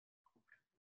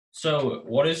So,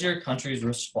 what is your country's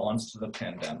response to the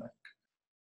pandemic?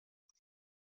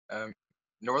 Um,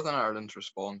 Northern Ireland's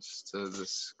response to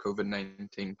this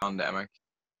COVID-19 pandemic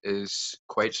is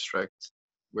quite strict.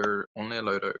 We're only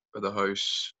allowed out of the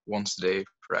house once a day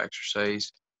for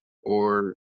exercise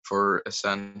or for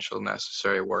essential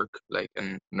necessary work, like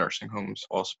in nursing homes,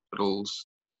 hospitals,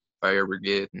 fire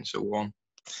brigade, and so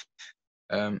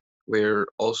on. We're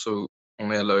also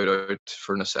only allowed out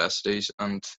for necessities,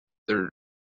 and they're,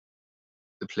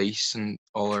 the police and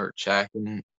all are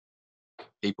checking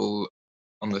people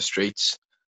on the streets,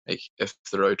 like if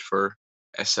they're out for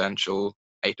essential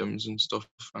items and stuff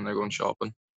and they're going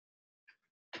shopping.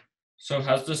 So,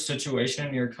 has the situation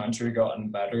in your country gotten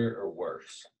better or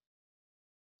worse?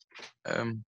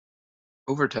 Um,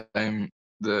 Over time,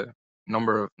 the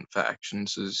number of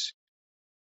infections is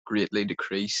greatly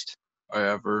decreased.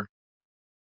 However,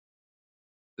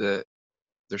 the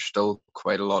there's still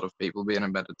quite a lot of people being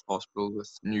admitted to hospital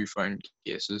with newfound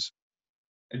cases.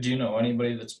 Do you know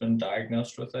anybody that's been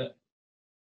diagnosed with it?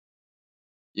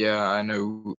 Yeah, I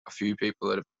know a few people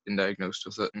that have been diagnosed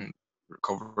with it and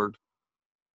recovered.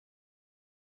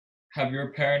 Have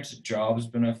your parents' jobs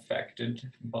been affected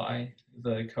by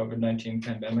the COVID-19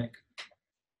 pandemic?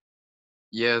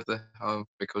 Yeah, they have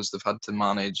because they've had to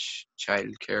manage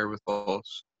childcare with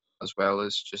us as well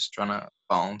as just trying to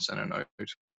balance in and out.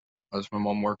 As my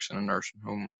mum works in a nursing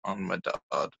home and my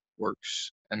dad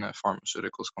works in a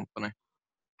pharmaceuticals company.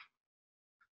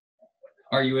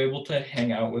 Are you able to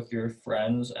hang out with your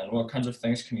friends, and what kinds of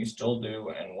things can you still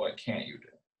do, and what can't you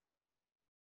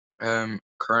do?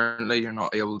 Currently, you're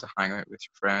not able to hang out with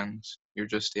your friends. You're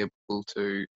just able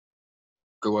to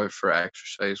go out for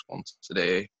exercise once a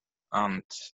day, and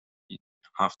you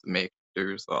have to make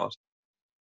do with that.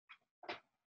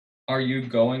 Are you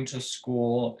going to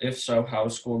school? If so,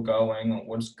 how's school going?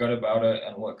 What's good about it,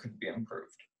 and what could be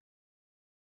improved?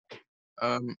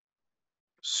 Um,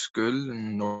 School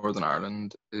in Northern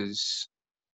Ireland is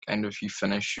kind of you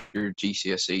finish your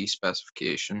GCSE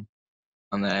specification,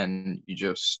 and then you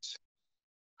just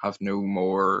have no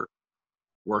more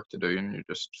work to do, and you're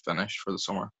just finished for the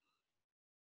summer.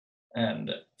 And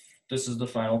this is the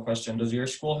final question. Does your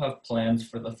school have plans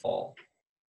for the fall?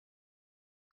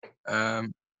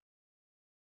 Um,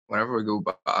 Whenever we go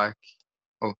back,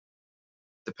 well,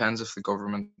 depends if the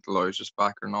government allows us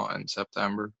back or not in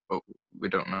September, but we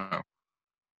don't know.